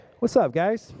What's up,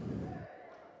 guys?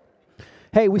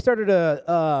 Hey, we started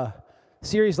a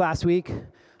series last week,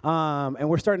 and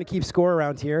we're starting to keep score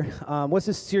around here. What's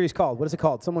this series called? What is it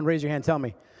called? Someone raise your hand, tell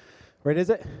me. Right,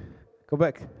 is it? Go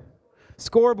back.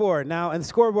 Scoreboard. Now, in the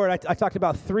scoreboard, I talked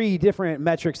about 3 different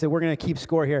metrics that we're going to keep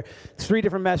score here. 3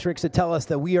 different metrics that tell us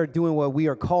that we are doing what we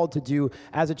are called to do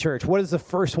as a church. What is the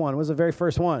first one? What is the very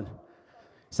first one?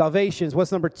 Salvations.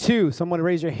 What's number 2? Someone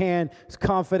raise your hand who's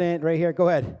confident right here. Go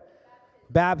ahead.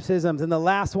 Baptisms. And the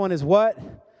last one is what?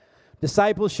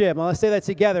 Discipleship. Now, let's say that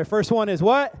together. First one is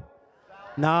what?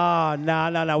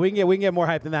 No. We can get more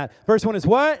hype than that. First one is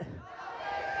what?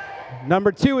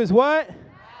 Number 2 is what?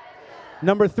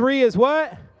 Number 3 is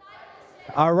what?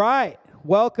 All right.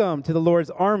 Welcome to the Lord's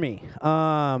army.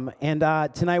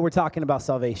 Tonight we're talking about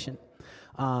salvation.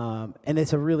 And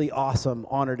it's a really awesome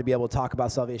honor to be able to talk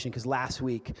about salvation because last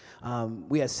week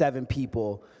we had 7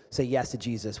 people say yes to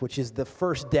Jesus, which is the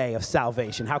first day of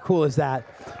salvation. How cool is that?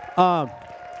 I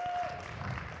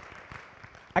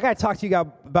got to talk to you guys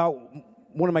about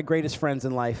one of my greatest friends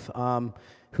in life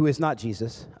who is not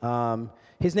Jesus.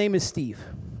 His name is Steve.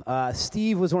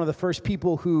 Steve was one of the first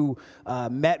people who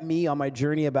met me on my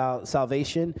journey about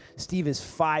salvation. Steve is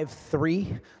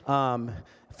 5'3",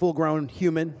 full-grown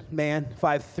human man,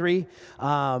 5'3".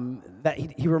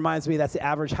 He reminds me that's the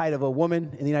average height of a woman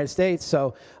in the United States.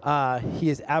 So he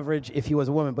is average if he was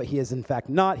a woman, but he is in fact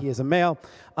not. He is a male,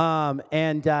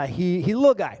 he's a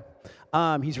little guy.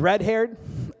 He's red-haired,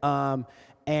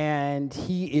 and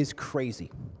he is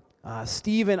crazy.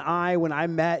 Steve and I, when I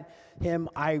met him,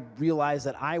 I realized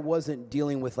that I wasn't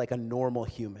dealing with like a normal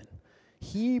human.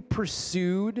 He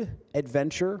pursued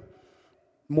adventure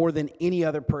more than any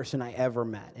other person I ever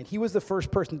met. And he was the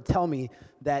first person to tell me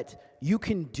that you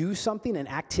can do something, an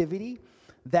activity,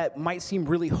 that might seem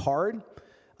really hard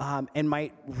and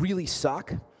might really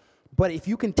suck, but if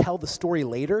you can tell the story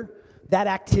later, that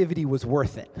activity was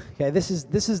worth it. Okay, this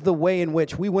is the way in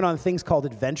which we went on things called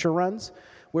adventure runs,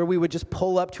 where we would just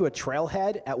pull up to a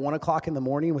trailhead at 1 o'clock in the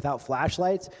morning without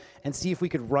flashlights and see if we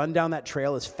could run down that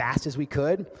trail as fast as we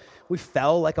could. We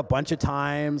fell like a bunch of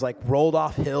times, like rolled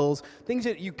off hills, things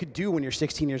that you could do when you're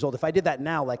 16 years old. If I did that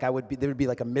now, like there would be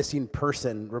like a missing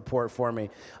person report for me.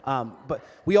 But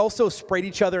we also sprayed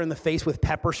each other in the face with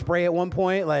pepper spray at one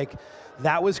point. Like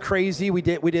that was crazy. We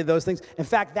did those things. In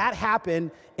fact, that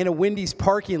happened in a Wendy's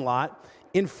parking lot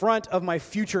in front of my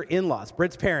future in-laws,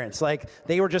 Britt's parents. Like,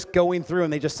 they were just going through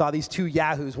and they just saw these 2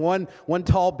 yahoos, one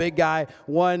tall, big guy,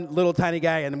 one little tiny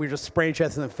guy, and we were just spraying each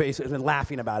other in the face and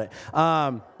laughing about it.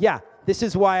 This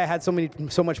is why I had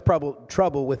so much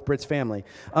trouble with Britt's family.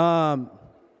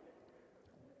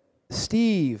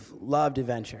 Steve loved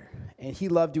adventure, and he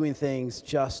loved doing things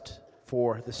just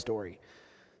for the story.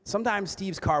 Sometimes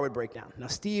Steve's car would break down. Now,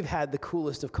 Steve had the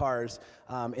coolest of cars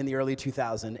in the early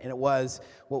 2000s, and it was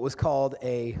what was called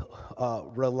a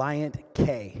Reliant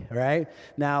K, right?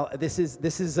 Now, this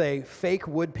is a fake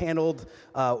wood-paneled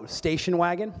station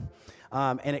wagon,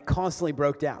 and it constantly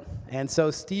broke down. And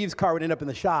so Steve's car would end up in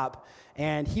the shop,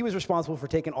 and he was responsible for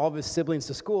taking all of his siblings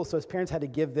to school, so his parents had to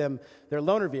give them their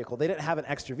loaner vehicle. They didn't have an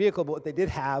extra vehicle, but what they did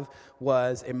have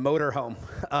was a motorhome.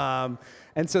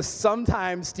 And so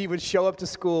sometimes Steve would show up to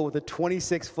school with a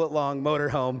 26-foot-long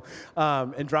motorhome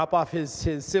and drop off his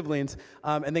siblings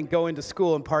and then go into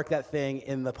school and park that thing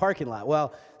in the parking lot.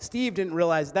 Well, Steve didn't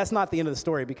realize that's not the end of the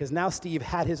story because now Steve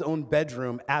had his own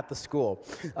bedroom at the school,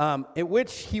 in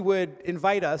which he would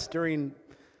invite us during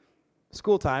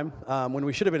school time, when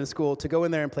we should have been in school, to go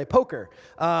in there and play poker.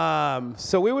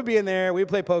 So we would be in there, we'd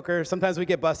play poker. Sometimes we'd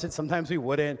get busted, sometimes we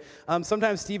wouldn't.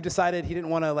 Sometimes Steve decided he didn't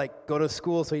want to go to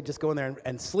school, so he'd just go in there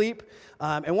and sleep.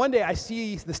 And one day I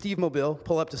see the Steve Mobile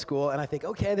pull up to school, and I think,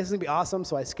 okay, this is going to be awesome.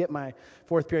 So I skip my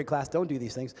 4th period class. Don't do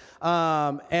these things.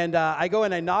 I go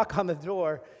and I knock on the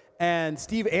door, and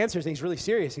Steve answers, and he's really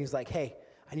serious. He's like, hey,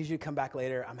 I need you to come back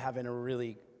later. I'm having a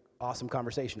really awesome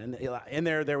conversation. And in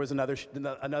there was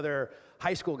another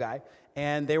high school guy,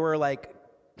 and they were like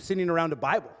sitting around a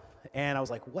Bible. And I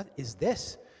was like, what is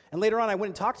this? And later on, I went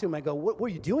and talked to him. I go, what were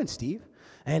you doing, Steve?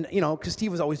 And, because Steve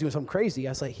was always doing something crazy.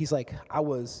 He's like, I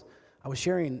was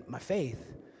sharing my faith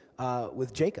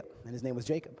with Jacob, and his name was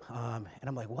Jacob. And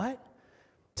I'm like, what?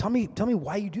 Tell me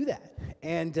why you do that.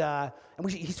 And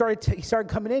he started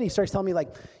coming in. He starts telling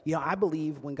me I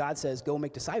believe when God says, go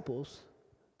make disciples,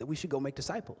 that we should go make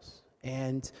disciples.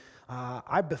 And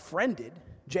I befriended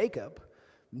Jacob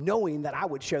knowing that I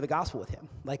would share the gospel with him.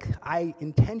 I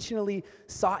intentionally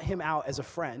sought him out as a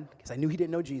friend because I knew he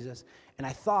didn't know Jesus, and I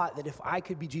thought that if I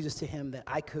could be Jesus to him, that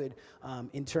I could,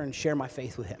 in turn, share my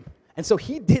faith with him. And so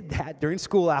he did that during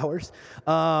school hours.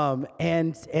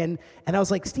 And I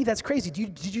was like, Steve, that's crazy.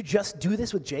 Did you just do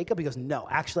this with Jacob? He goes, no,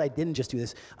 actually, I didn't just do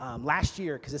this. Last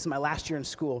year, because this is my last year in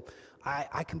school,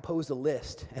 I composed a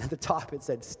list. And at the top, it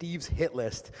said Steve's hit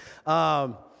list,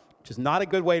 which is not a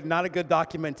good way, not a good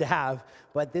document to have.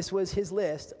 But this was his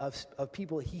list of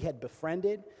people he had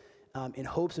befriended in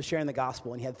hopes of sharing the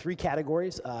gospel. And he had 3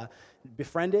 categories: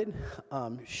 befriended,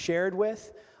 shared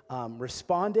with,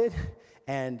 responded,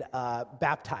 and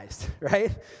baptized,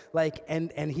 right?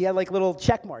 And he had little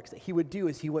check marks that he would do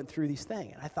as he went through these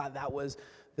things. And I thought that was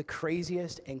the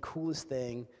craziest and coolest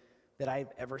thing that I've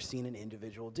ever seen an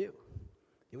individual do.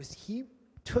 He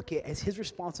took it as his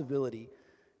responsibility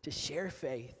to share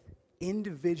faith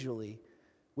individually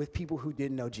with people who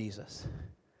didn't know Jesus.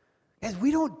 Guys,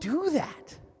 we don't do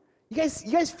that. You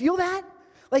guys feel that?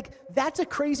 That's a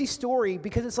crazy story,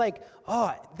 because it's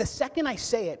the second I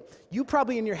say it, you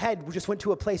probably in your head just went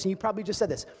to a place and you probably just said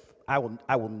this: I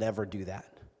will never do that.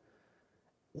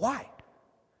 Why?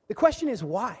 The question is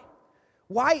why?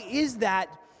 Why is that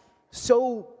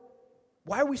so?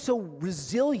 Why are we so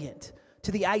resilient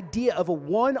to the idea of a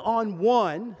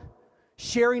one-on-one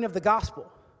sharing of the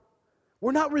gospel?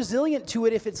 We're not resilient to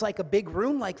it if it's a big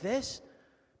room like this.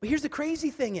 But here's the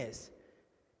crazy thing is,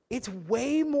 it's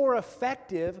way more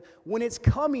effective when it's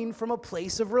coming from a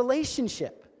place of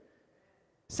relationship.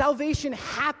 Salvation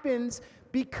happens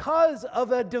because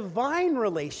of a divine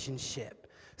relationship.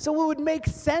 So it would make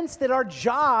sense that our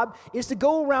job is to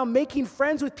go around making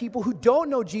friends with people who don't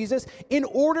know Jesus in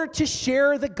order to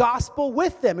share the gospel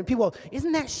with them. And people go,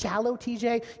 isn't that shallow,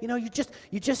 TJ?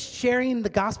 You're just sharing the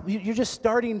gospel. You're just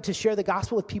starting to share the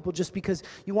gospel with people just because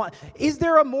you want. Is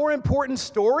there a more important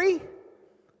story?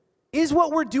 Is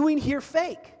what we're doing here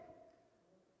fake?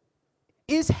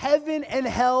 Is heaven and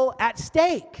hell at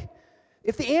stake?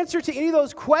 If the answer to any of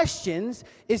those questions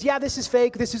is, yeah, this is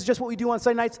fake, this is just what we do on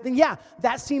Sunday nights, then yeah,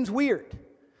 that seems weird.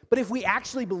 But if we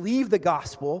actually believe the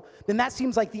gospel, then that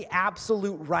seems like the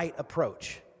absolute right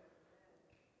approach.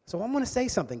 So I'm going to say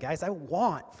something, guys. I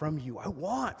want from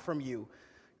you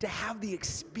to have the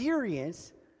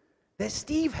experience that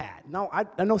Steve had. Now,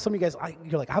 I know some of you guys,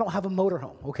 you're like, I don't have a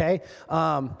motorhome, okay?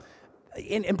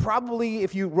 And probably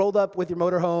if you rolled up with your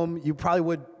motorhome, you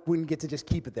probably wouldn't get to just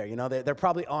keep it there. They're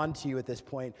probably on to you at this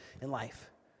point in life.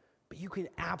 But you can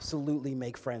absolutely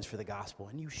make friends for the gospel,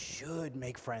 and you should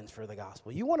make friends for the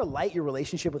gospel. You want to light your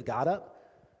relationship with God up?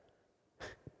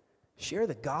 Share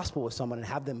the gospel with someone and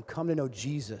have them come to know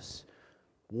Jesus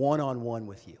one-on-one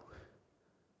with you.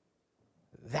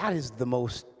 That is the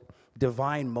most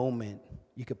divine moment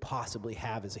you could possibly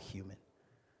have as a human.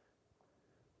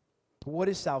 What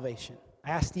is salvation? I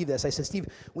asked Steve this. I said, Steve,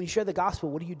 when you share the gospel,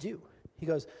 what do you do? He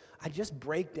goes, I just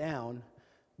break down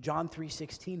John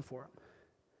 3:16 for him.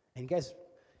 And you guys,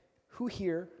 who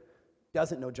here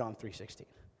doesn't know John 3:16?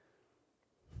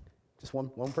 Just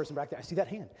one person back there. I see that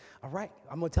hand. All right,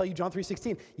 I'm going to tell you John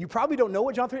 3:16. You probably don't know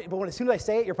what John 3, but as soon as I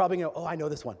say it, you're probably going to go, oh, I know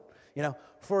this one.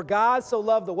 For God so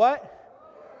loved the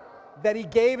what? That he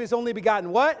gave his only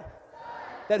begotten what?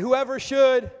 That whoever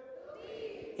should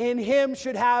in him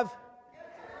should have.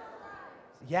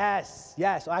 Yes.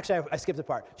 Well, actually, I skipped a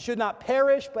part. Should not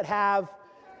perish, but have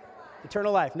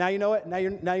eternal life. Now you know it. Now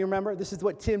you remember. This is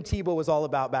what Tim Tebow was all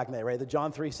about back in the day, right? The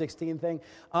John 3:16 thing.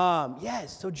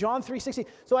 Yes. So John 3:16.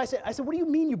 So I said, what do you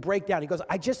mean you break down? He goes,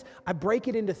 I break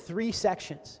it into 3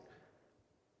 sections,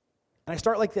 and I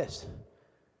start like this: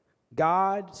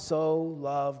 God so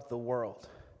loved the world.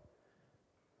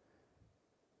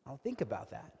 I'll think about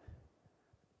that.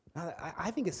 I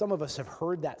think that some of us have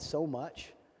heard that so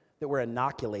much that we're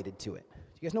inoculated to it. Do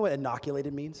you guys know what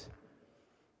inoculated means?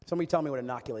 Somebody tell me what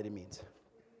inoculated means.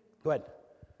 Go ahead.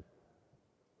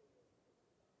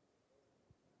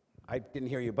 I didn't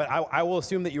hear you, but I will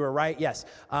assume that you were right. Yes.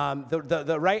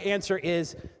 The right answer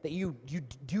is that you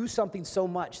do something so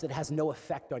much that it has no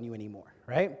effect on you anymore,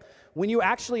 right? When you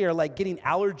actually are getting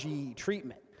allergy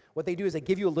treatment, what they do is they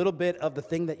give you a little bit of the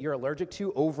thing that you're allergic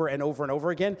to over and over and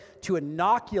over again to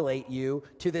inoculate you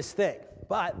to this thing.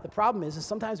 But the problem is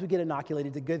sometimes we get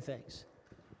inoculated to good things.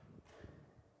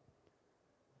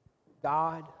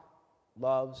 God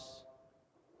loves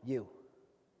you.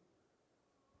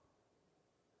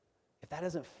 If that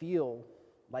doesn't feel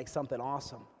like something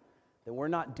awesome, then we're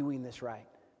not doing this right.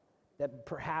 That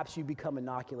perhaps you become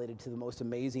inoculated to the most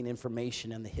amazing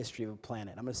information in the history of the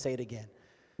planet. I'm going to say it again.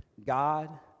 God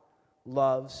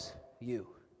loves you.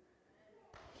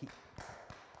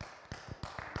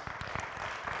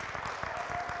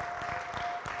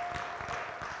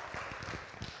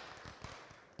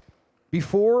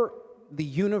 Before the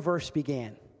universe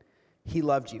began, he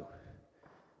loved you.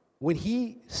 when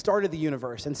he started the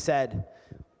universe and said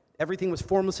everything was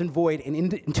formless and void, and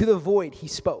into the void he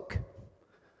spoke,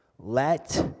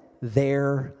 "Let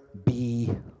there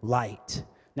be light."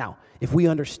 Now, if we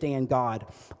understand God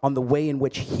on the way in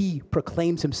which he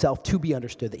proclaims himself to be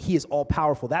understood, that he is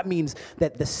all-powerful, that means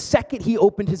that the second he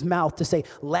opened his mouth to say,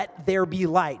 "Let there be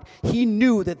light," he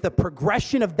knew that the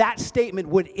progression of that statement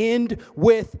would end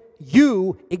with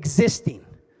you existing.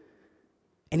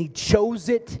 And he chose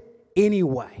it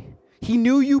anyway. He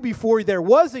knew you before there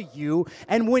was a you,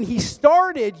 and when he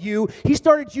started you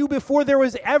before there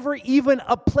was ever even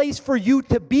a place for you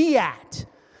to be at.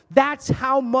 That's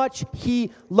how much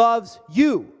he loves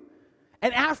you.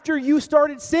 And after you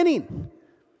started sinning,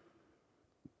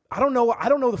 I don't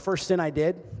know the first sin I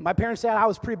did. My parents said I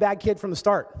was a pretty bad kid from the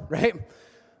start, right?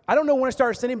 I don't know when I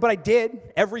started sinning, but I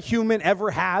did. Every human ever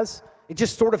has. It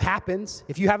just sort of happens.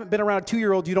 If you haven't been around a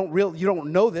 2-year-old, you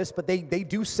don't know this, but they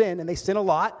do sin, and they sin a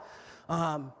lot.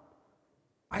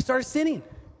 I started sinning.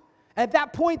 At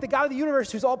that point, the God of the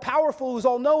universe, who's all-powerful, who's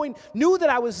all-knowing, knew that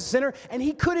I was a sinner, and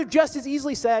he could have just as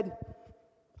easily said,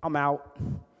 "I'm out.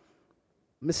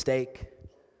 Mistake.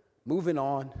 Moving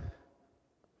on.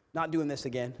 Not doing this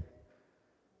again."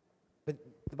 But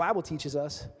the Bible teaches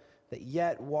us that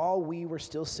yet while we were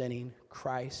still sinning,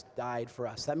 Christ died for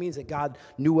us. That means that God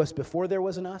knew us before there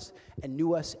was an us and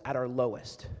knew us at our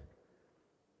lowest,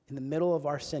 in the middle of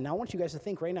our sin. Now, I want you guys to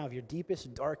think right now of your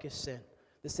deepest, darkest sin.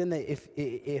 The sin that if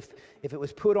it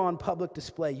was put on public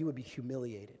display, you would be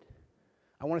humiliated.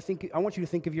 I want you to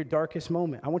think of your darkest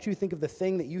moment. I want you to think of the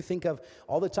thing that you think of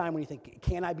all the time when you think,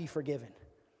 "Can I be forgiven?"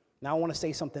 Now I want to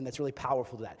say something that's really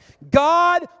powerful to that.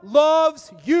 God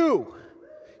loves you.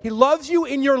 He loves you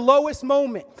in your lowest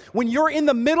moment. When you're in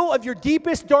the middle of your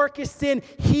deepest, darkest sin,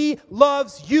 he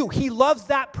loves you. He loves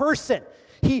that person.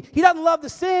 He doesn't love the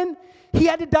sin. He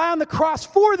had to die on the cross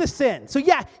for the sin. So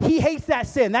yeah, he hates that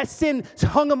sin. That sin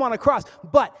hung him on a cross.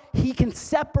 But he can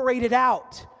separate it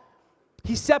out.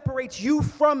 He separates you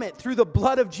from it through the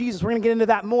blood of Jesus. We're going to get into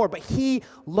that more. But he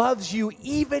loves you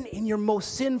even in your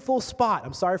most sinful spot.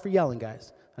 I'm sorry for yelling,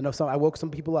 guys. I know I woke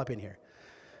some people up in here.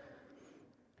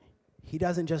 He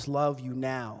doesn't just love you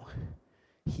now.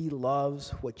 He loves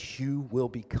what you will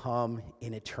become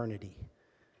in eternity.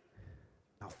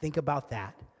 Now think about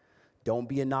that. Don't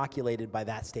be inoculated by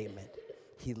that statement.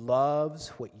 He loves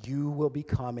what you will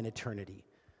become in eternity.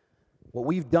 What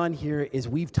we've done here is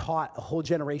we've taught a whole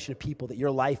generation of people that your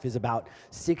life is about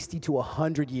 60 to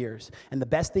 100 years. And the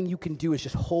best thing you can do is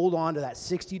just hold on to that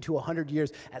 60 to 100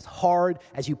 years as hard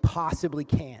as you possibly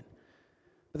can.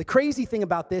 But the crazy thing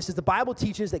about this is the Bible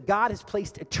teaches that God has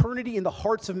placed eternity in the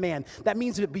hearts of man. That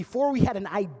means that before we had an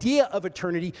idea of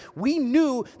eternity, we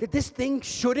knew that this thing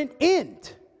shouldn't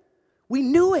end. We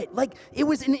knew it. Like, it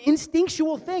was an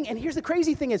instinctual thing. And here's the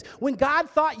crazy thing is, when God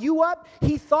thought you up,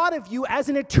 he thought of you as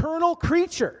an eternal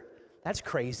creature. That's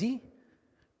crazy.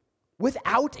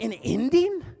 Without an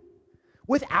ending?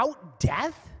 Without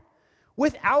death?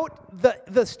 Without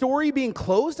the story being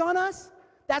closed on us?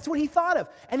 That's what he thought of.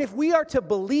 And if we are to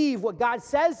believe what God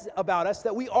says about us,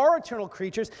 that we are eternal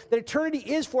creatures, that eternity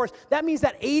is for us, that means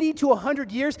that 80 to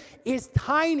 100 years is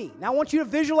tiny. Now I want you to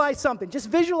visualize something. Just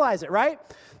visualize it, right?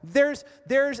 There's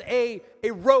a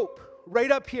rope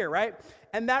right up here, right?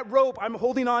 And that rope, I'm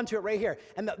holding on to it right here.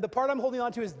 And the part I'm holding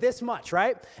on to is this much,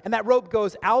 right? And that rope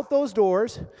goes out those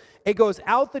doors. It goes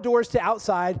out the doors to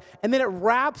outside. And then it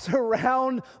wraps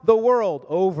around the world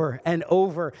over and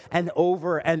over and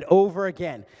over and over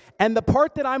again. And the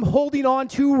part that I'm holding on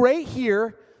to right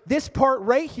here, this part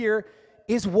right here,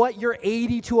 is what your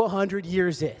 80 to 100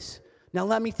 years is. Now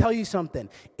let me tell you something.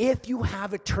 If you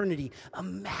have eternity,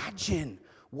 imagine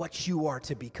what you are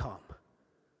to become.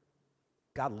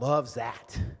 God loves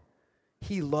that.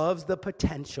 He loves the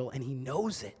potential, and he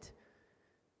knows it.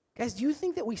 Guys, do you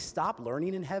think that we stop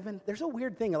learning in heaven? There's a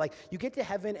weird thing. Like, you get to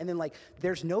heaven, and then, like,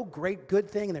 there's no great good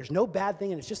thing, and there's no bad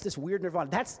thing, and it's just this weird nirvana.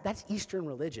 That's Eastern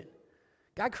religion.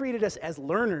 God created us as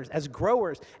learners, as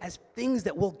growers, as things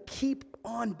that will keep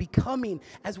on becoming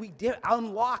as we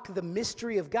unlock the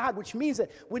mystery of God, which means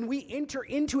that when we enter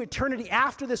into eternity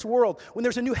after this world, when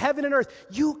there's a new heaven and earth,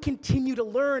 you continue to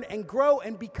learn and grow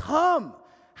and become.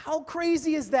 How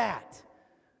crazy is that?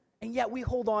 And yet we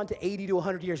hold on to 80 to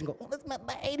 100 years and go, well, that's my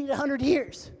 80 to 100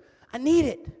 years. I need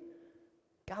it.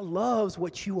 God loves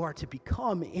what you are to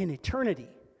become in eternity.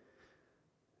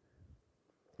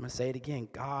 I'm going to say it again.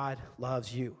 God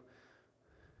loves you.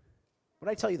 What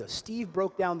did I tell you, though? Steve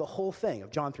broke down the whole thing of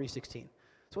John 3:16.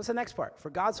 So what's the next part? For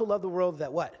God so loved the world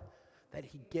that what? That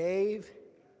he gave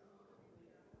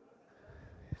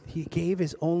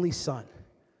his only son.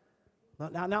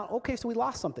 Now, okay, so we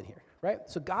lost something here, right?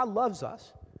 So God loves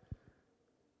us.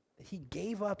 that he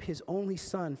gave up his only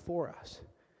son for us,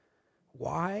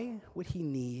 why would he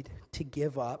need to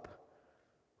give up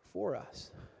for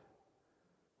us?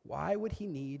 Why would he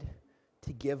need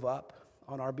to give up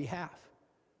on our behalf?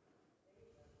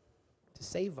 To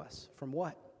save us from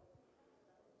what?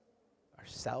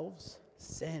 Ourselves?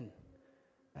 Sin.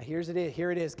 Now here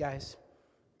it is, guys.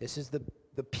 This is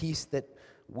the piece that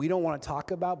we don't want to talk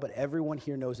about, but everyone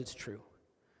here knows it's true.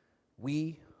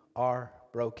 We are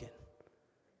broken.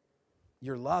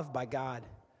 You're loved by God,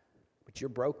 but you're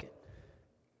broken.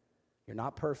 You're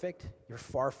not perfect. You're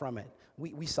far from it.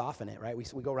 We soften it, right? We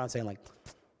go around saying like,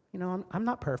 I'm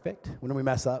not perfect when we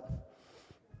mess up.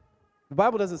 The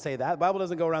Bible doesn't say that. The Bible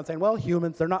doesn't go around saying, well,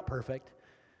 humans, they're not perfect.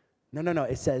 No.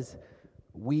 It says,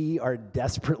 we are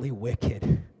desperately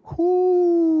wicked.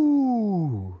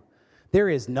 Whoo! There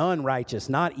is none righteous,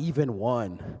 not even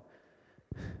one.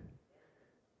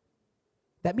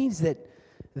 That means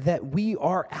that we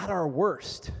are at our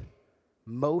worst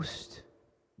most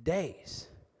days.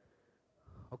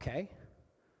 Okay?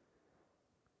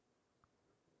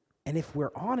 And if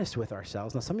we're honest with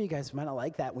ourselves, now some of you guys might not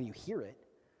like that when you hear it,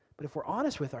 but if we're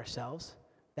honest with ourselves,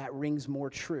 that rings more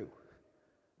true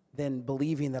than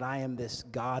believing that I am this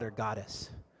god or goddess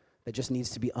that just needs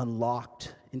to be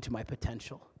unlocked into my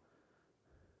potential.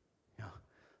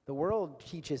 The world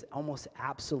teaches almost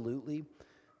absolutely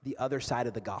the other side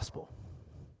of the gospel.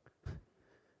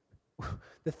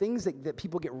 The things that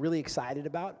people get really excited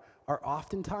about are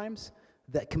oftentimes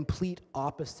the complete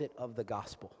opposite of the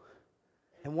gospel.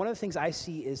 And one of the things I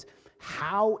see is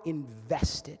how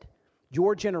invested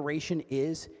your generation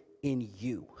is in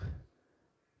you.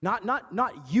 Not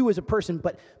you as a person,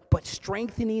 but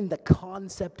strengthening the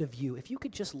concept of you. If you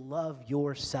could just love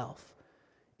yourself,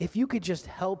 if you could just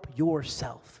help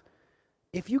yourself,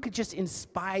 if you could just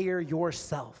inspire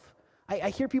yourself. I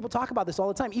hear people talk about this all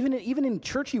the time, even in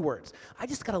churchy words. I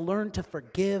just got to learn to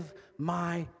forgive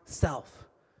myself.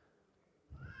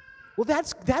 Well,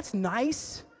 that's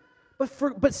nice,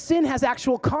 but sin has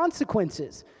actual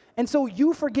consequences. And so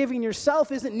you forgiving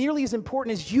yourself isn't nearly as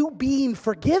important as you being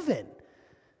forgiven.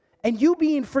 And you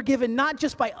being forgiven not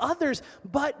just by others,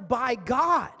 but by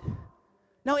God.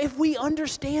 Now, if we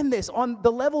understand this on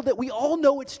the level that we all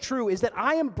know it's true, is that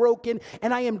I am broken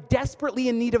and I am desperately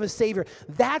in need of a Savior,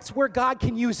 that's where God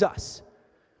can use us.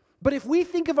 But if we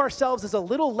think of ourselves as a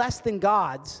little less than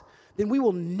God's, then we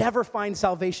will never find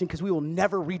salvation because we will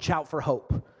never reach out for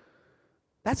hope.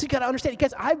 That's what you got to understand.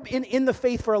 Because I've been in the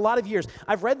faith for a lot of years.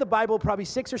 I've read the Bible probably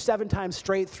 6 or 7 times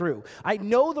straight through. I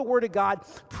know the Word of God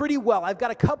pretty well. I've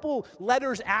got a couple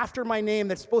letters after my name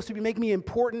that's supposed to make me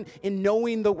important in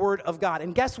knowing the Word of God.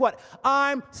 And guess what?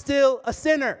 I'm still a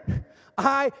sinner.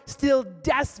 I still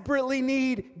desperately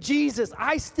need Jesus.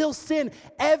 I still sin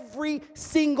every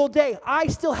single day. I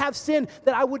still have sin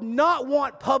that I would not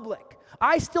want public.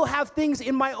 I still have things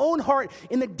in my own heart,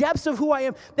 in the depths of who I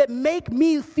am, that make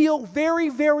me feel very,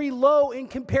 very low in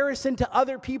comparison to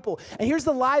other people. And here's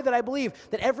the lie that I believe,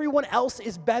 that everyone else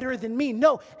is better than me.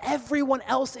 No, everyone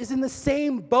else is in the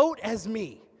same boat as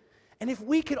me. And if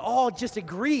we could all just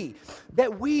agree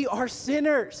that we are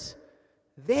sinners,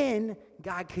 then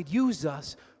God could use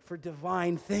us for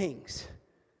divine things.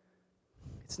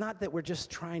 It's not that we're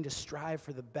just trying to strive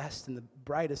for the best and the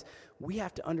brightest. We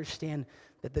have to understand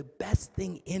that the best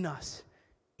thing in us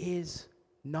is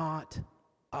not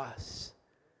us.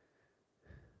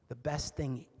 The best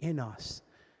thing in us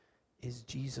is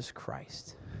Jesus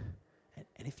Christ.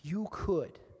 And if you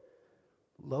could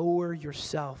lower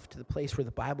yourself to the place where the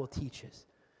Bible teaches,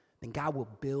 then God will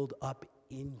build up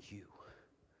in you.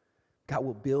 God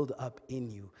will build up in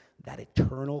you that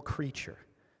eternal creature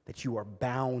that you are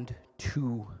bound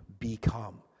to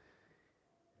become.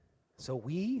 So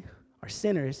we are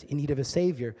sinners in need of a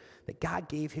Savior that God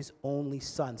gave his only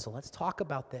Son. So let's talk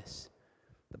about this.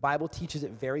 The Bible teaches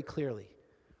it very clearly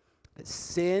that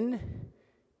sin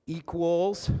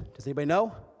equals, does anybody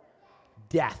know?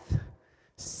 Death.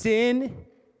 Sin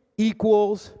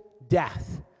equals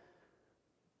death.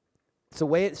 It's the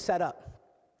way it's set up.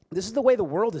 This is the way the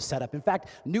world is set up. In fact,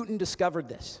 Newton discovered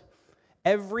this.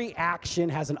 Every action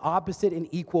has an opposite and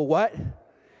equal what?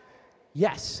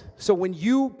 Yes. So when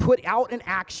you put out an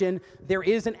action, there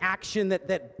is an action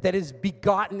that is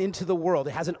begotten into the world.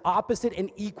 It has an opposite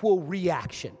and equal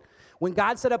reaction. When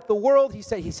God set up the world, he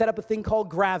set up a thing called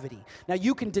gravity. Now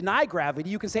you can deny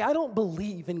gravity. You can say, I don't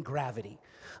believe in gravity.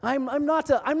 I'm not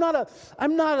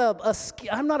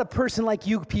a person like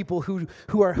you people who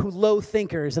low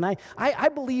thinkers, and I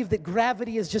believe that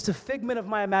gravity is just a figment of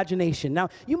my imagination. Now,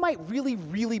 you might really,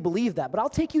 really believe that, but I'll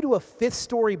take you to a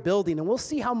 5th-story building, and we'll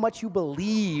see how much you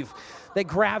believe that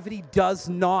gravity does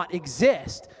not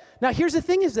exist. Now, here's the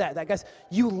thing is that guys,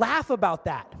 you laugh about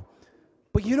that.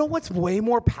 But you know what's way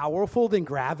more powerful than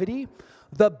gravity?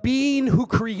 The being who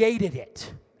created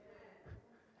it.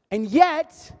 And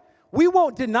yet, we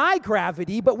won't deny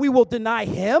gravity, but we will deny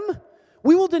him.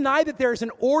 We will deny that there's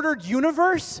an ordered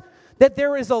universe, that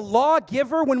there is a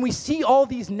lawgiver when we see all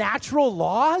these natural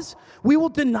laws. We will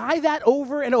deny that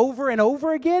over and over and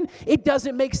over again. It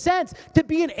doesn't make sense. To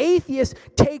be an atheist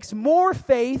takes more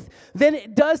faith than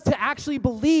it does to actually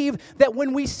believe that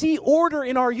when we see order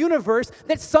in our universe,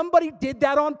 that somebody did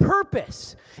that on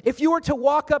purpose. If you were to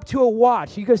walk up to a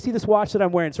watch, you guys see this watch that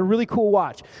I'm wearing. It's a really cool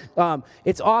watch.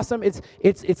 It's awesome.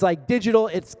 It's like digital.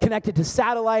 It's connected to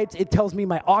satellites. It tells me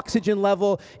my oxygen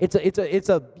level. It's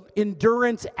a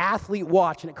endurance athlete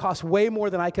watch, and it costs way more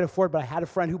than I could afford, but I had a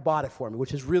friend who bought it for me,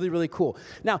 which is really, really cool.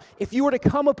 Now, if you were to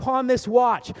come upon this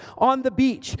watch on the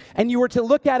beach and you were to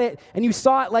look at it and you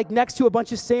saw it like next to a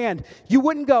bunch of sand, you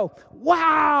wouldn't go,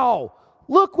 wow,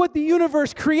 look what the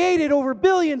universe created over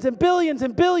billions and billions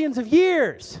and billions of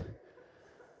years.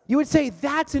 You would say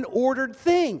that's an ordered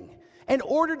thing, and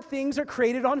ordered things are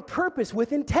created on purpose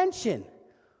with intention.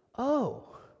 Oh.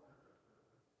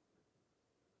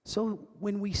 So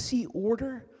when we see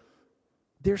order,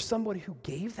 there's somebody who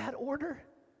gave that order.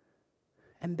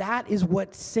 And that is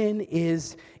what sin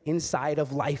is inside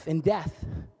of life and death.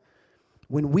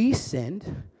 When we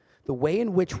sinned, the way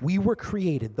in which we were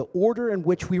created, the order in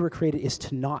which we were created is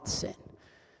to not sin.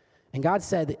 And God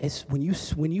said, when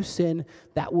you sin,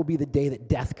 that will be the day that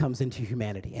death comes into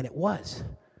humanity. And it was.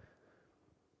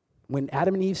 When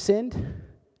Adam and Eve sinned,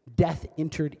 death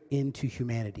entered into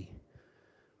humanity.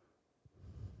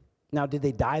 Now, did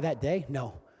they die that day?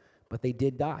 No, but they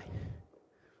did die.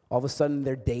 All of a sudden,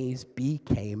 their days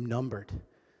became numbered.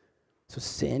 So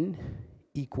sin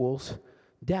equals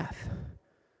death.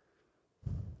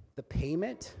 The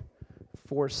payment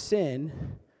for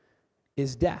sin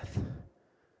is death.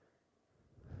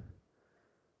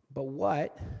 But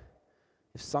what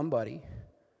if somebody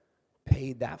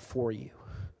paid that for you?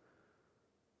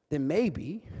 Then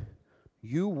maybe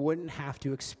you wouldn't have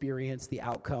to experience the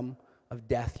outcome of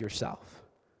death yourself.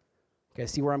 Okay,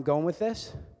 see where I'm going with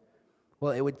this?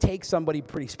 Well, it would take somebody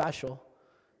pretty special.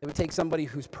 It would take somebody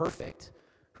who's perfect,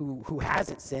 who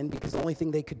hasn't sinned, because the only thing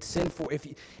they could sin for,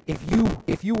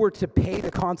 if you were to pay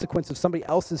the consequence of somebody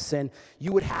else's sin,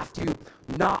 you would have to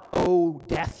not owe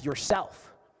death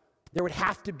yourself. There would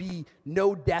have to be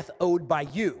no death owed by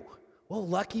you. Well,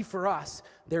 lucky for us,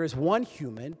 there is one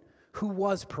human who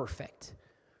was perfect,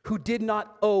 who did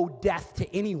not owe death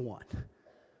to anyone,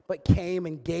 but came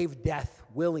and gave death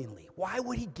willingly. Why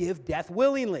would he give death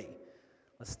willingly?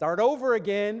 Let's start over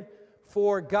again.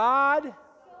 For God,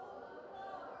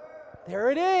 there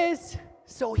it is.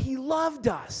 So he loved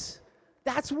us.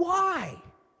 That's why.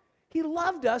 He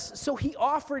loved us, so he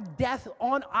offered death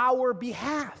on our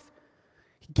behalf.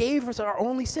 He gave us our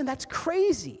only sin. That's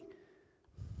crazy.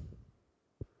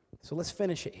 So let's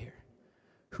finish it here.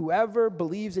 Whoever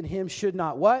believes in him should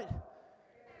not what?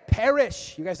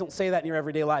 Perish. You guys don't say that in your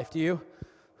everyday life, do you?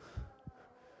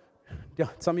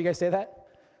 Some of you guys say that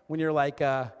when you're like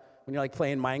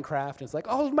playing Minecraft and it's like,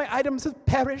 all of my items have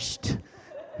perished.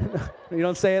 You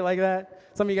don't say it like that.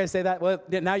 Some of you guys say that. Well,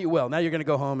 now you will. Now you're going to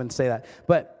go home and say that.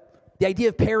 But the idea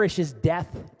of perish is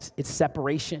death. It's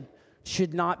separation.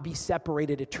 Should not be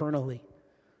separated eternally,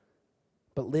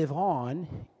 but live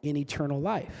on in eternal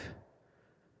life.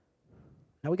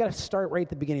 Now we got to start right at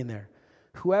the beginning there.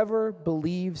 Whoever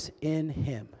believes in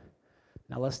him.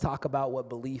 Now let's talk about what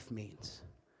belief means.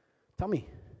 Tell me,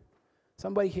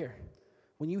 somebody here,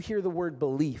 when you hear the word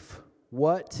belief,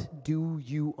 what do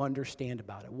you understand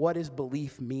about it? What does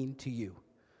belief mean to you?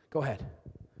 Go ahead.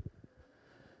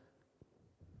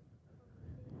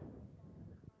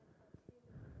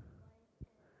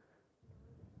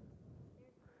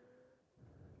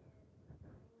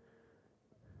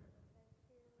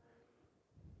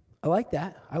 I like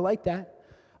that.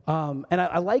 And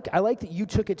I like that you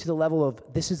took it to the level of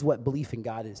this is what belief in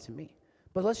God is to me.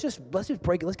 But let's just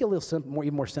break it. Let's get a little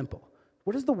even more simple.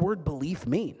 What does the word belief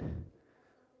mean?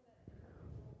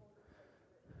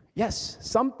 Yes,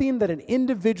 something that an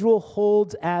individual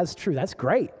holds as true. That's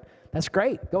great.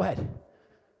 Go ahead.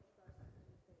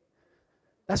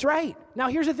 That's right. Now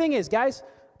here's the thing is, guys,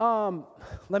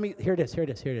 here it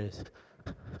is.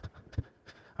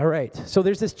 All right, so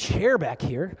there's this chair back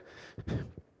here.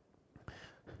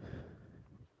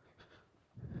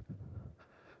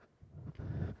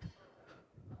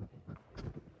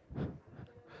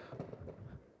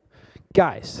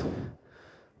 Guys,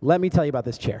 let me tell you about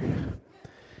this chair.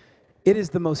 It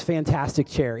is the most fantastic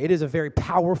chair. It is a very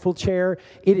powerful chair.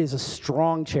 It is a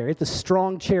strong chair. It's a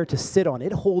strong chair to sit on.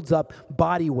 It holds up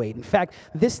body weight. In fact,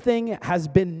 this thing has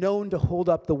been known to hold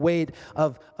up the weight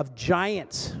of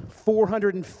giants,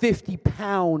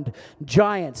 450-pound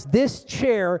giants. This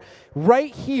chair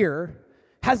right here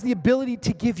has the ability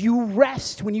to give you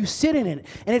rest when you sit in it.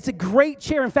 And it's a great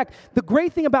chair. In fact, the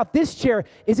great thing about this chair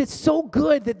is it's so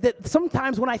good that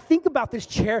sometimes when I think about this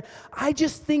chair, I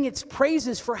just sing its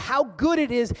praises for how good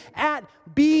it is at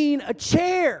being a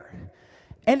chair.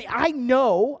 And I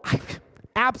know,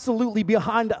 absolutely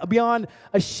beyond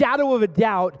a shadow of a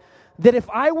doubt, that if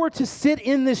I were to sit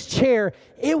in this chair,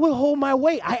 it would hold my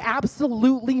weight. I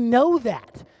absolutely know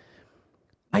that.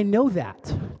 I know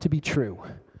that to be true.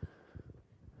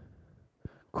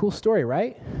 Cool story,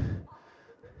 right?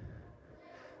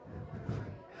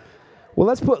 Well,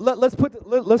 let's put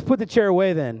the chair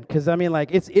away then, because I mean,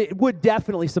 like it would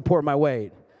definitely support my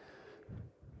weight.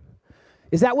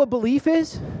 Is that what belief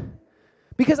is?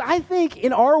 Because I think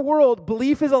in our world,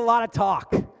 belief is a lot of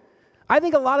talk. I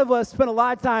think a lot of us spend a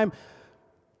lot of time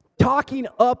talking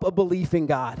up a belief in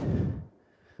God.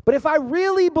 But if I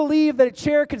really believe that a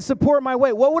chair could support my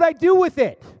weight, what would I do with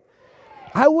it?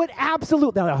 I would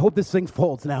absolutely, now I hope this thing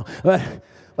folds now,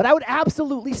 but I would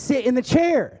absolutely sit in the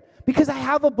chair because I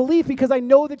have a belief, because I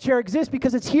know the chair exists,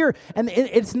 because it's here, and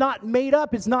it's not made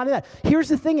up, it's not in that. Here's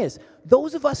the thing is,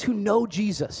 those of us who know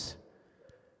Jesus,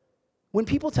 when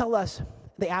people tell us,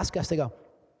 they ask us, they go,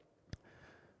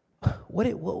 what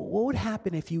would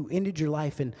happen if you ended your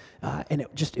life and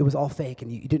it was all fake and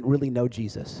you didn't really know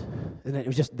Jesus? And it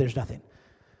was just, there's nothing.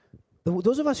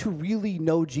 Those of us who really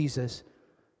know Jesus,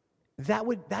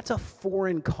 that's a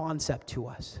foreign concept to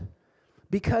us.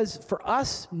 Because for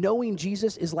us, knowing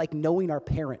Jesus is like knowing our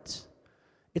parents.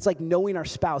 It's like knowing our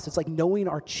spouse. It's like knowing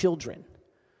our children.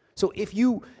 So if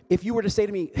you were to say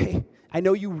to me, hey, I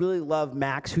know you really love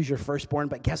Max, who's your firstborn,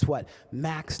 but guess what?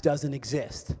 Max doesn't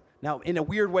exist. Now, in a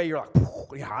weird way, you're like,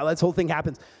 yeah, this whole thing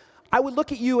happens. I would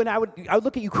look at you and I would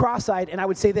look at you cross-eyed and I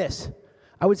would say this.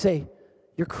 I would say,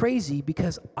 you're crazy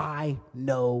because I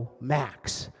know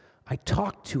Max. I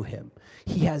talk to him.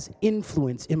 He has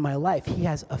influence in my life. He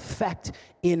has effect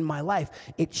in my life.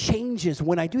 It changes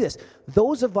when I do this.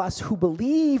 Those of us who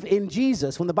believe in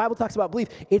Jesus, when the Bible talks about belief,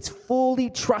 it's fully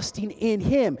trusting in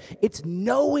him. It's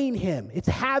knowing him. It's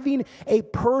having a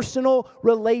personal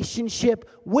relationship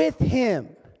with him.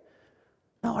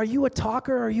 Now, are you a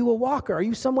talker or are you a walker? Are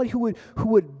you somebody who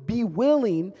would be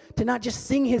willing to not just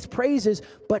sing his praises,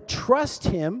 but trust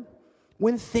him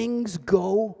when things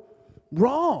go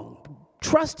wrong?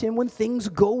 Trust him when things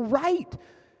go right.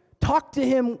 Talk to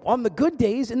him on the good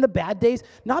days and the bad days,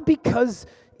 not because,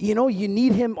 you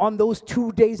need him on those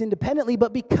 2 days independently,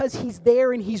 but because he's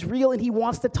there and he's real and he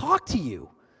wants to talk to you.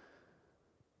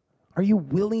 Are you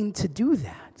willing to do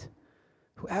that?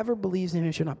 Whoever believes in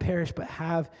him shall not perish, but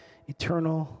have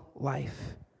eternal life.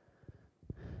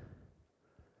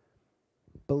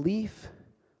 Belief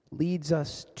leads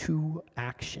us to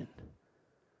action.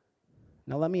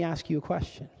 Now let me ask you a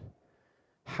question.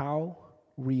 How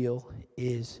real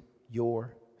is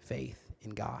your faith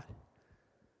in God?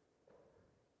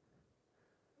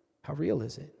 How real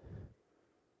is it?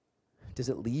 Does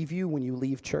it leave you when you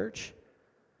leave church?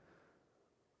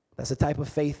 That's the type of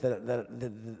faith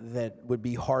that would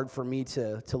be hard for me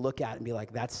to look at and be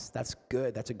like, that's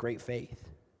good, that's a great faith.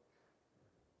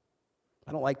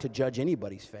 I don't like to judge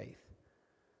anybody's faith.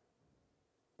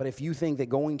 But if you think that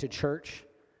going to church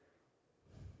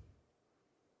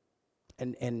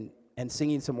and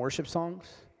singing some worship songs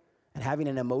and having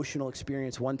an emotional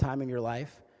experience one time in your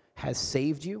life has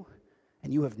saved you,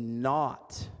 and you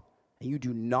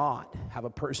do not have a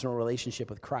personal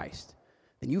relationship with Christ,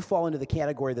 then you fall into the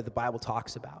category that the Bible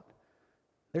talks about.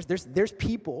 There's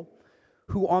people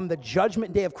who on the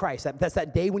judgment day of Christ, that's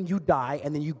that day when you die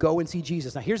and then you go and see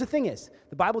Jesus. Now here's the thing is,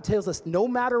 the Bible tells us no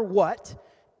matter what,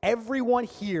 everyone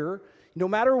here, no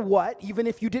matter what, even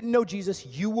if you didn't know Jesus,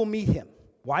 you will meet him.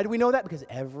 Why do we know that? Because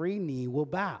every knee will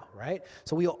bow, right?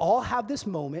 So we all have this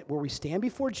moment where we stand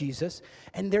before Jesus,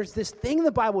 and there's this thing in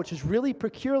the Bible which is really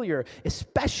peculiar,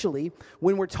 especially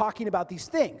when we're talking about these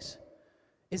things,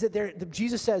 is that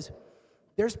Jesus says,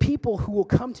 there's people who will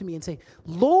come to me and say,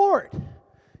 Lord,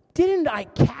 didn't I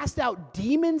cast out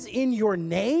demons in your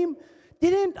name?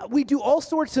 Didn't we do all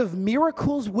sorts of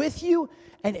miracles with you?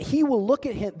 And he will look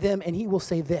at them and he will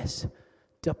say this,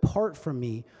 depart from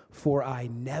me, for I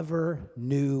never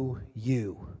knew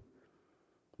you.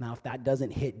 Now, if that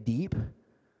doesn't hit deep,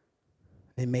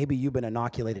 then maybe you've been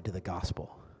inoculated to the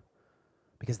gospel.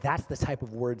 Because that's the type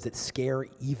of words that scare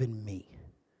even me.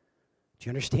 Do you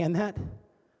understand that?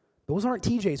 Those aren't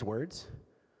TJ's words.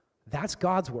 That's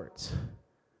God's words.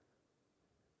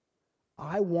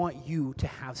 I want you to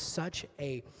have such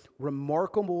a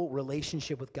remarkable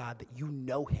relationship with God that you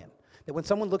know him. That when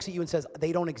someone looks at you and says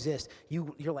they don't exist,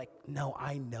 you're like, no,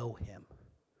 I know him.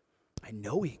 I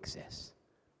know he exists.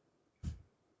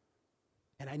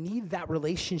 And I need that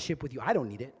relationship with you. I don't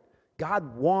need it.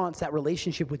 God wants that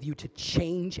relationship with you to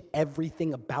change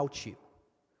everything about you.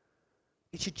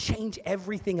 It should change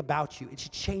everything about you. It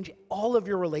should change all of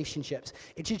your relationships.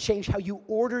 It should change how you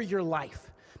order your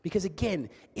life. Because again,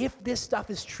 if this stuff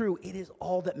is true, it is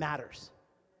all that matters.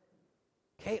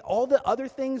 Okay? All the other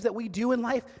things that we do in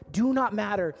life do not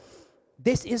matter.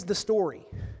 This is the story.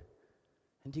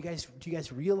 And do you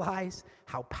guys realize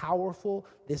how powerful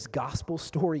this gospel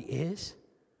story is?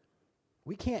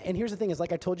 We can't, and here's the thing is,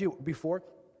 like I told you before,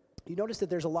 you notice that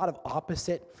there's a lot of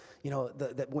opposite,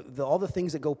 all the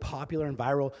things that go popular and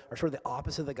viral are sort of the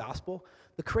opposite of the gospel.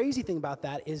 The crazy thing about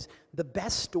that is the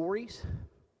best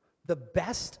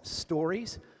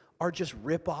stories are just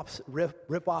rip-offs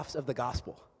of the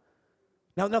gospel.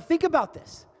 Now think about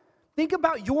this. Think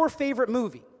about your favorite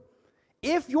movie.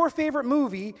 If your favorite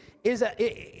movie is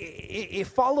it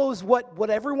follows what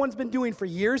everyone's been doing for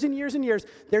years and years and years,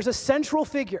 there's a central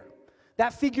figure.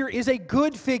 That figure is a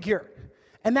good figure,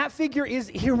 and that figure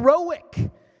is heroic.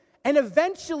 And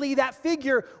eventually that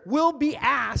figure will be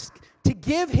asked to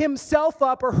give himself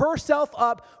up or herself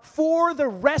up for the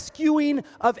rescuing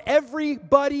of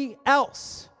everybody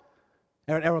else.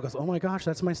 And everyone goes, oh my gosh,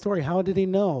 that's my story. How did he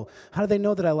know? How do they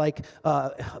know that I like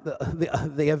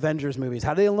the Avengers movies?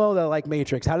 How do they know that I like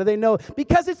Matrix? How do they know?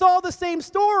 Because it's all the same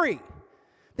story.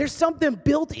 There's something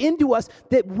built into us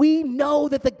that we know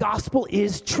that the gospel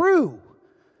is true.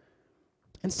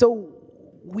 And so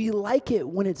we like it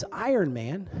when it's Iron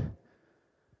Man,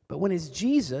 but when it's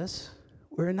Jesus,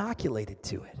 we're inoculated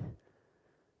to it.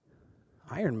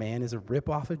 Iron Man is a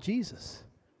ripoff of Jesus.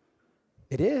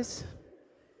 It is.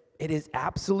 It is,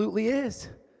 absolutely is.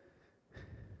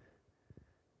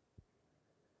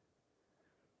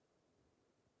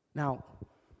 Now,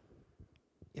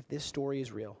 if this story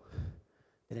is real,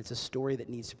 then it's a story that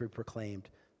needs to be proclaimed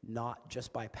not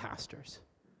just by pastors,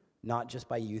 not just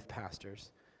by youth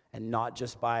pastors, and not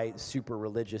just by super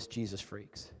religious Jesus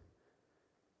freaks.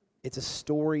 It's a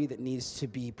story that needs to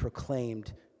be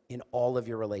proclaimed in all of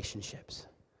your relationships.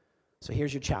 So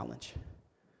here's your challenge.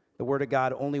 The Word of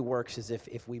God only works as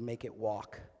if we make it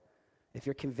walk. If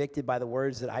you're convicted by the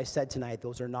words that I said tonight,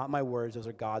 those are not my words, those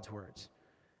are God's words.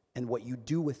 And what you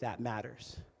do with that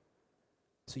matters.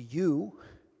 So you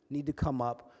need to come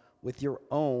up with your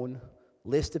own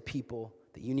list of people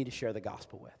that you need to share the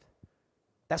gospel with.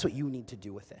 That's what you need to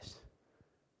do with this.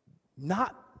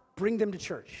 Not bring them to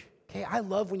church. Okay, I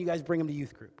love when you guys bring them to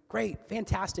youth group. Great,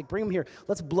 fantastic, bring them here.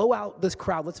 Let's blow out this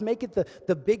crowd. Let's make it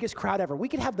the biggest crowd ever. We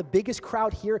could have the biggest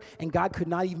crowd here, and God could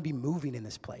not even be moving in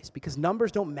this place because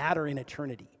numbers don't matter in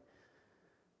eternity.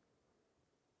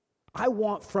 I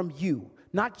want from you,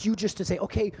 not you just to say,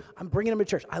 okay, I'm bringing them to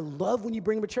church. I love when you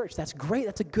bring them to church. That's great.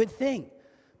 That's a good thing.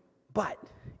 But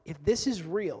if this is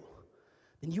real,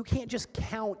 then you can't just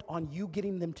count on you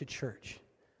getting them to church.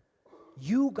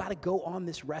 You got to go on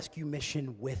this rescue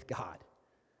mission with God.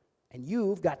 And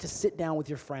you've got to sit down with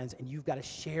your friends and you've got to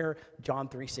share John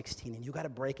 3:16 and you've got to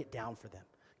break it down for them.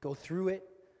 Go through it.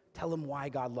 Tell them why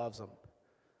God loves them.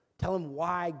 Tell them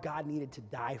why God needed to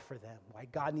die for them, why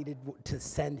God needed to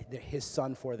send his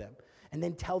son for them. And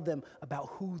then tell them about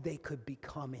who they could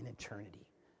become in eternity.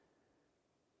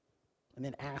 And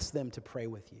then ask them to pray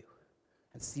with you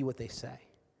and see what they say.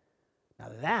 Now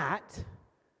that,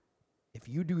 if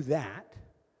you do that,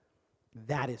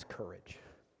 that is courage.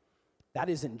 That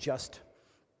isn't just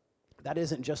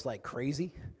like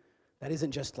crazy. That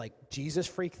isn't just like Jesus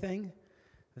freak thing.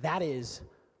 That is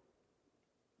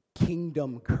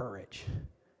kingdom courage.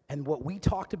 And what we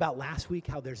talked about last week,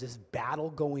 how there's this battle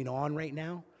going on right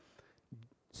now,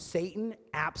 Satan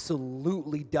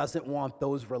absolutely doesn't want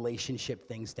those relationship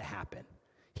things to happen.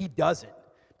 He doesn't.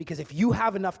 Because if you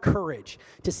have enough courage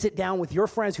to sit down with your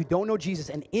friends who don't know Jesus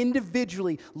and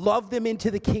individually love them into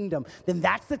the kingdom, then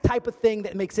that's the type of thing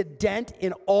that makes a dent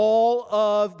in all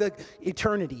of the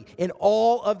eternity, in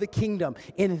all of the kingdom,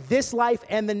 in this life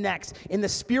and the next, in the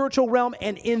spiritual realm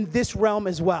and in this realm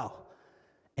as well.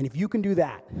 And if you can do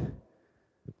that,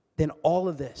 then all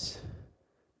of this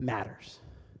matters.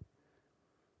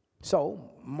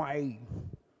 So my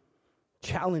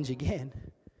challenge again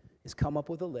is come up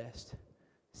with a list.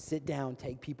 Sit down,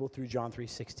 take people through John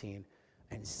 3:16,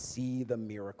 and see the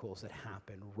miracles that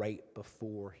happen right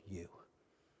before you.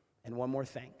 And one more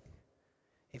thing.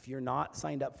 If you're not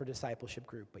signed up for discipleship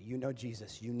group, but you know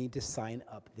Jesus, you need to sign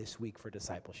up this week for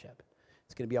discipleship.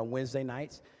 It's going to be on Wednesday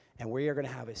nights, and we are going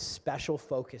to have a special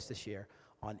focus this year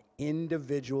on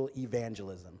individual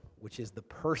evangelism, which is the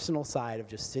personal side of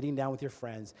just sitting down with your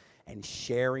friends and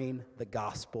sharing the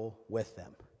gospel with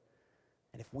them.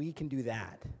 And if we can do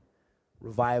that,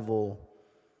 revival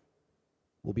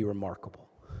will be remarkable.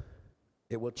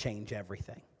 It will change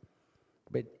everything.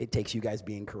 But it takes you guys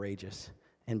being courageous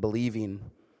and believing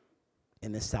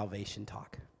in this salvation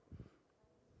talk.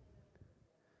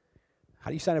 How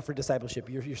do you sign up for discipleship?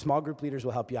 Your small group leaders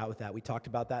will help you out with that. We talked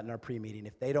about that in our pre-meeting.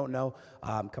 If they don't know,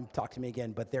 come talk to me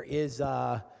again. But there is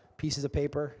pieces of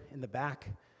paper in the back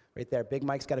right there. Big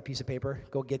Mike's got a piece of paper.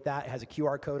 Go get that. It has a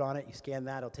QR code on it. You scan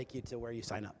that. It'll take you to where you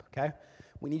sign up, okay?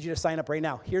 We need you to sign up right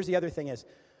now. Here's the other thing is,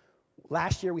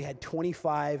 last year we had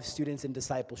 25 students in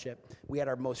discipleship. We had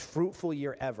our most fruitful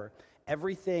year ever.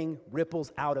 Everything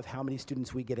ripples out of how many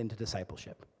students we get into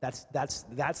discipleship. That's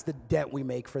the debt we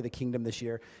make for the kingdom this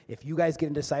year. If you guys get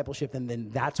in discipleship, then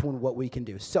that's what we can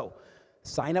do. So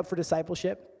sign up for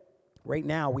discipleship. Right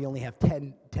now, we only have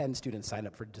 10 students signed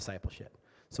up for discipleship.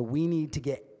 So we need to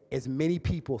get as many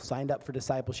people signed up for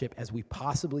discipleship as we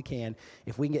possibly can.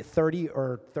 If we can get 30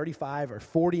 or 35 or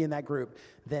 40 in that group,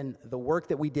 then the work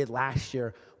that we did last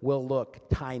year will look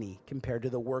tiny compared to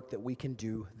the work that we can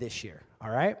do this year. All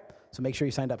right? So make sure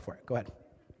you signed up for it. Go ahead.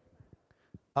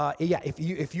 Yeah,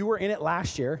 if you were in it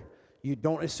last year, you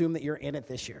don't assume that you're in it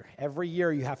this year. Every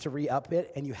year you have to re-up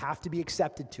it, and you have to be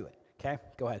accepted to it. Okay?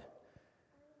 Go ahead.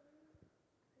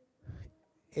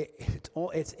 It's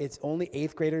only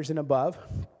 8th graders and above.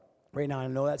 Right now, I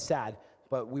know that's sad,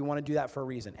 but we want to do that for a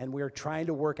reason. And we're trying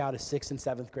to work out a 6th and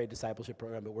 7th grade discipleship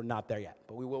program, but we're not there yet.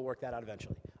 But we will work that out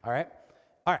eventually. All right?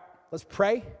 All right, let's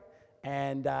pray.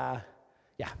 And,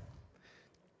 yeah.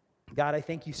 God, I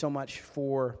thank you so much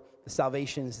for the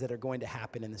salvations that are going to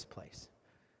happen in this place.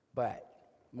 But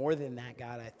more than that,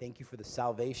 God, I thank you for the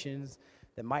salvations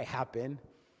that might happen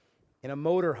in a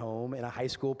motorhome in a high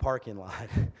school parking lot,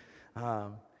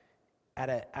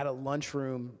 at a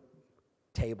lunchroom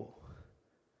table,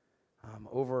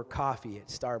 over coffee at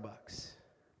Starbucks,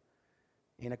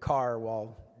 in a car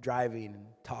while driving and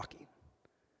talking.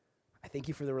 I thank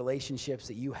you for the relationships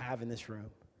that you have in this room.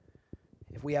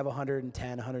 If we have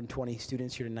 110, 120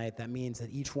 students here tonight, that means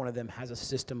that each one of them has a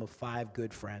system of 5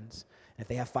 good friends. And if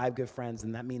they have 5 good friends,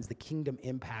 then that means the kingdom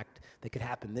impact that could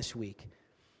happen this week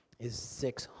is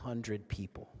 600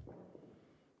 people.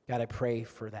 God, I pray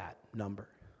for that number.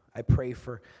 I pray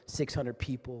for 600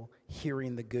 people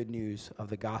hearing the good news of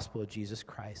the gospel of Jesus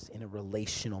Christ in a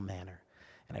relational manner.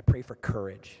 And I pray for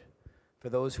courage for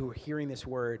those who are hearing this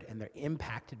word and they're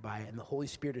impacted by it, and the Holy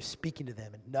Spirit is speaking to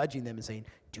them and nudging them and saying,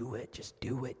 do it, just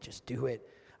do it, just do it.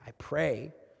 I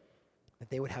pray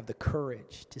that they would have the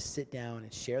courage to sit down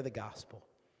and share the gospel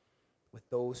with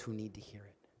those who need to hear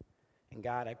it. And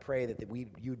God, I pray that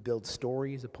you'd build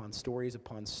stories upon stories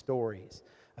upon stories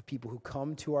of people who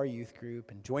come to our youth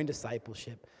group and join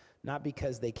discipleship, not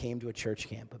because they came to a church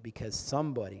camp, but because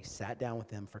somebody sat down with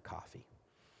them for coffee.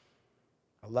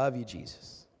 I love you,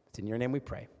 Jesus. It's in your name we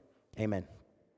pray. Amen.